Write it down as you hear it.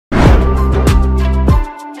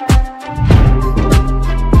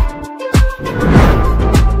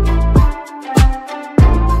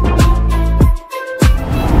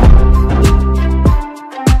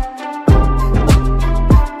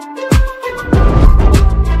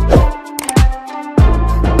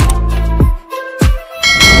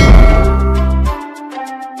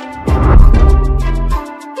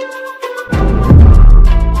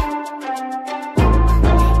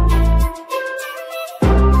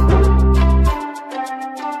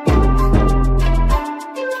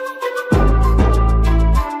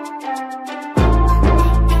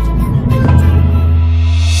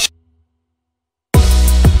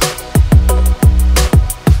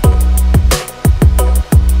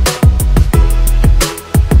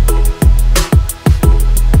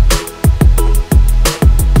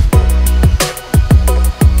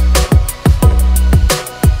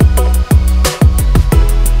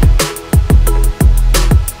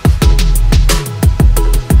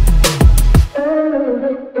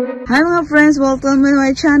friends, welcome to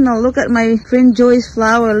my channel. Look at my friend Joy's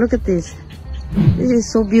flower. Look at this. This is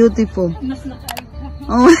so beautiful.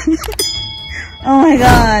 Oh my, oh my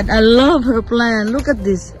god, I love her plant. Look at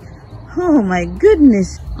this. Oh my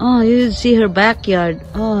goodness. Oh, you see her backyard.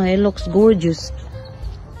 Oh, it looks gorgeous.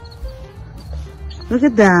 Look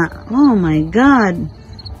at that. Oh my god.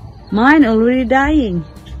 Mine already dying.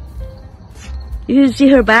 You see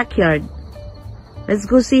her backyard. Let's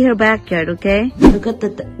go see her backyard, okay? Look at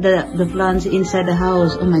the plants inside the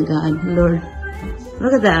house. Oh my god, Lord.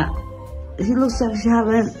 Look at that. It looks like she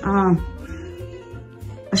has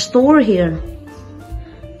a store here.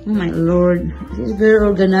 Oh my Lord. She's very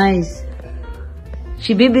organized.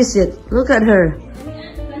 She babysit. Look at her.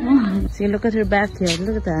 Oh, see, look at her backyard.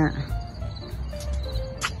 Look at that.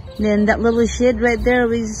 Then that little shed right there,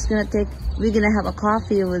 we're gonna have a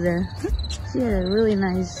coffee over there. She had a really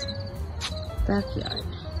nice backyard.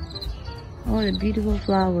 Oh, the beautiful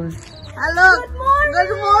flowers. Hello.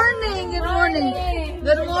 Good morning. Good morning. Good morning.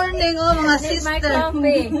 Good morning. Oh, mga sister.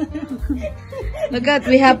 Look at,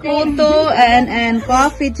 we have photo and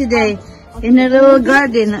coffee today in a little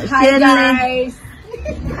garden. Hi guys.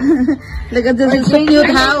 Look at this so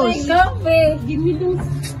cute house.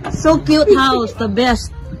 So cute house, the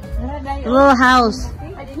best. Little house.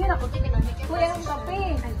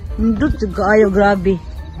 Ndut kayo, grabe.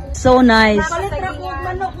 So nice.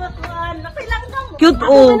 Cute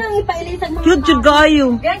oh. Cute jud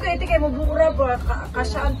kayo. Gan ko iti kay mo bukura ba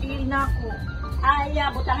kasaan pili na ako. Ay,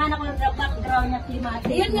 butangan ako ng background na climate.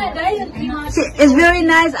 Yun nga guys, climate. It's very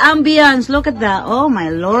nice ambience. Look at that. Oh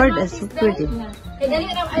my Lord, that's so pretty.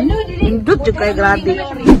 Ndut jud kayo, grabe.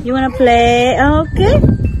 You wanna play? Okay.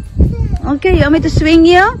 Okay, you want me to swing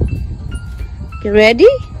you? Okay,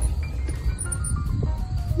 ready?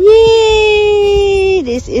 Yay!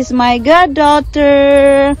 This is my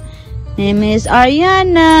goddaughter. Name is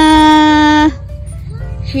Ariana.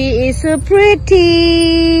 She is so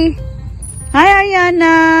pretty. Hi,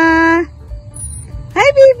 Ariana. Hi,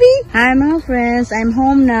 baby. Hi, my friends. I'm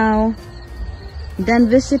home now. Done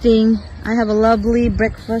visiting. I have a lovely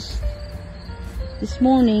breakfast this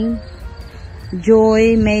morning.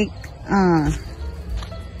 Joy make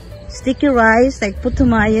sticky rice like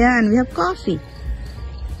putumaya, and we have coffee.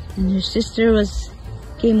 And her sister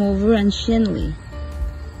came over and Shinley.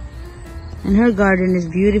 And her garden is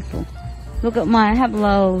beautiful. Look at mine. I have a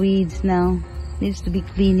lot of weeds now. Needs to be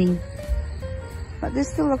cleaning. But they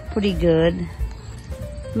still look pretty good.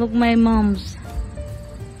 Look my mom's.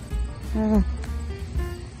 Look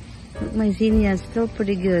my zinnias. Still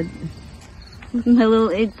pretty good. Look my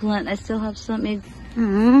little eggplant. I still have some eggs.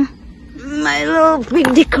 My little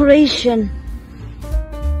big decoration.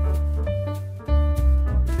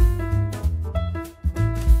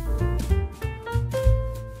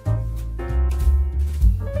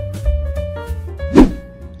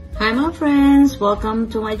 Hi my friends, welcome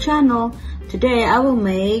to my channel. Today I will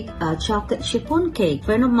make a chocolate chiffon cake. A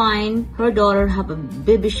friend of mine, her daughter have a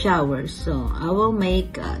baby shower, so I will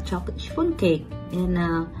make a chocolate chiffon cake in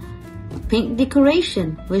a pink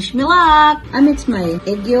decoration. Wish me luck! I mix my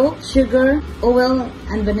egg yolk, sugar, oil,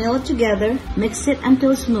 and vanilla together. Mix it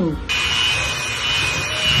until smooth.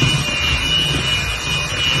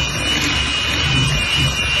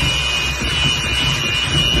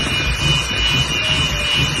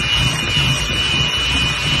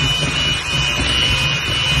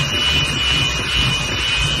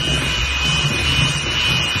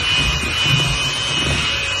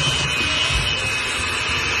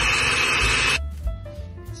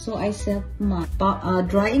 So I set my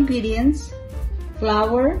dry ingredients,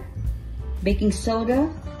 flour, baking soda,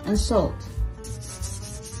 and salt.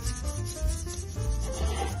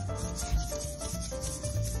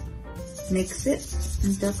 Mix it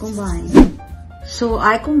until combined. So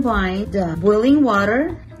I combined the boiling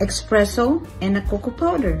water, espresso, and a cocoa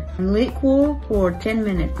powder and let it cool for 10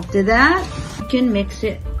 minutes. After that, you can mix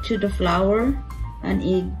it to the flour and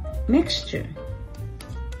egg mixture.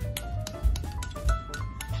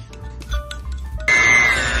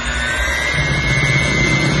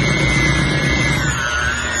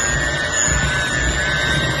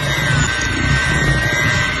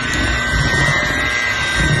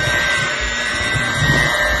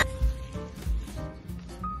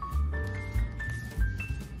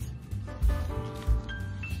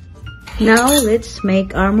 Now let's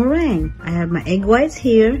make our meringue. I have my egg whites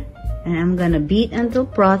here and I'm gonna beat until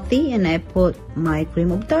frothy, and I put my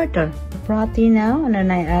cream of tartar. Frothy now, and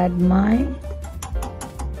then I add my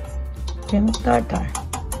cream of tartar.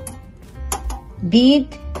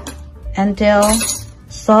 Beat until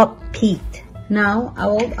soft peaked. Now I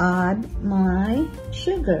will add my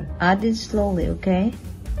sugar. Add it slowly, okay?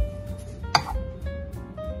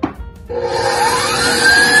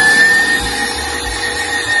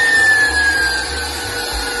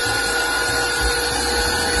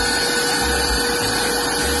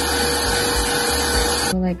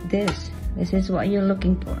 this. This is what you're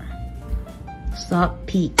looking for. Soft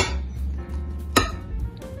peak.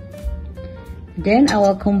 Then I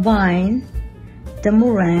will combine the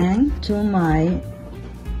meringue to my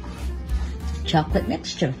chocolate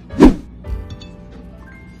mixture.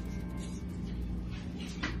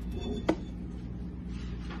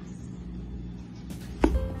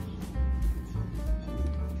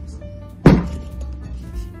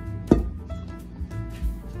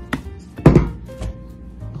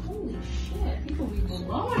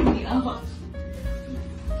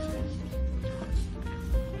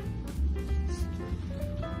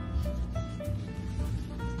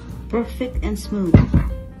 Perfect and smooth.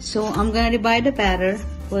 So I'm gonna divide the batter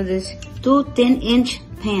for this 2 10-inch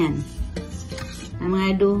pan. I'm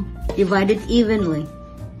gonna divide it evenly.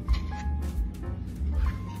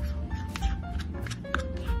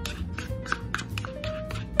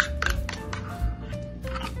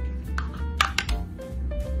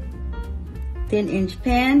 Ten-inch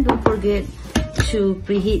pan. Don't forget to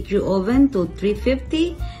preheat your oven to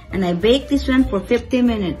 350, and I bake this one for 50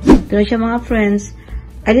 minutes. Ito siya mga friends.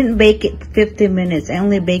 I didn't bake it for 50 minutes. I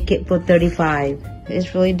only bake it for 35.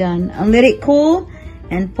 It's really done. I'll let it cool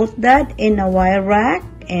and put that in a wire rack,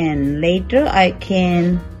 and later I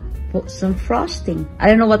can put some frosting. I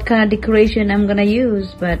don't know what kind of decoration I'm gonna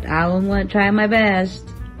use, but I will try my best.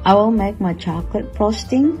 I will make my chocolate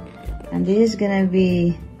frosting, and this is gonna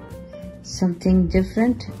be something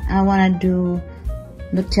different. I wanna do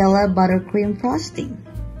Nutella buttercream frosting.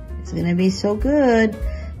 It's gonna be so good.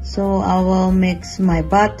 So I will mix my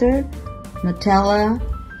butter, Nutella,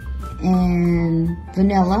 and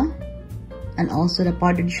vanilla, and also the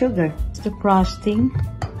powdered sugar. It's the frosting.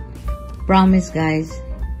 Promise, guys.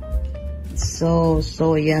 It's so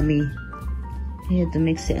yummy. You have to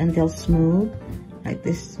mix it until smooth. Like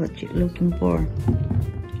this is what you're looking for.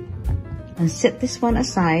 And set this one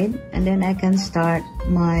aside, and then I can start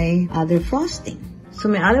my other frosting. So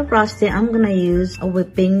my other frosting, I'm gonna use a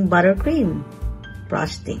whipping buttercream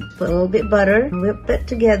frosting. Put a little bit butter, whip it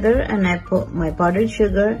together, and I put my powdered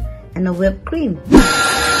sugar and a whipped cream.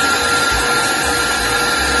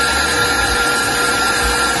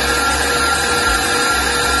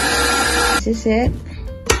 This is it.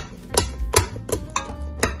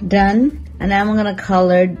 Done. And I'm gonna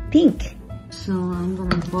color pink. So I'm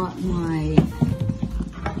gonna put my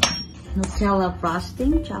Nutella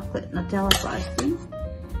frosting, chocolate Nutella frosting.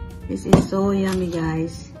 This is so yummy,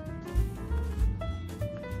 guys.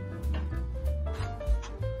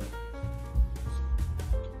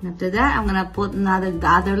 After that, I'm gonna put the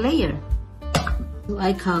other layer. So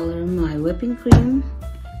I color my whipping cream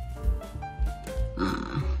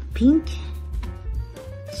pink.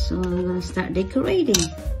 So I'm gonna start decorating.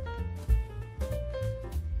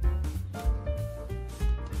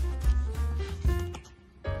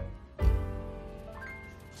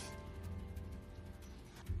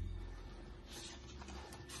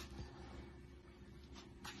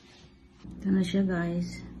 Ito na siya,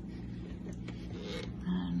 guys.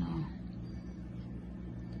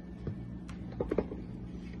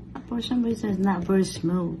 For some reason, it's not very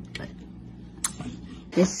smooth, but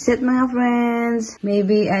this is it, my friends.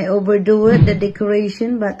 Maybe I overdo it, the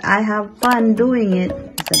decoration, but I have fun doing it.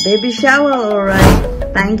 It's a baby shower,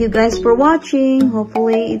 alright. Thank you guys for watching.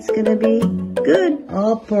 Hopefully, it's gonna be good.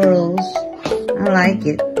 All pearls. I like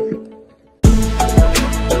it.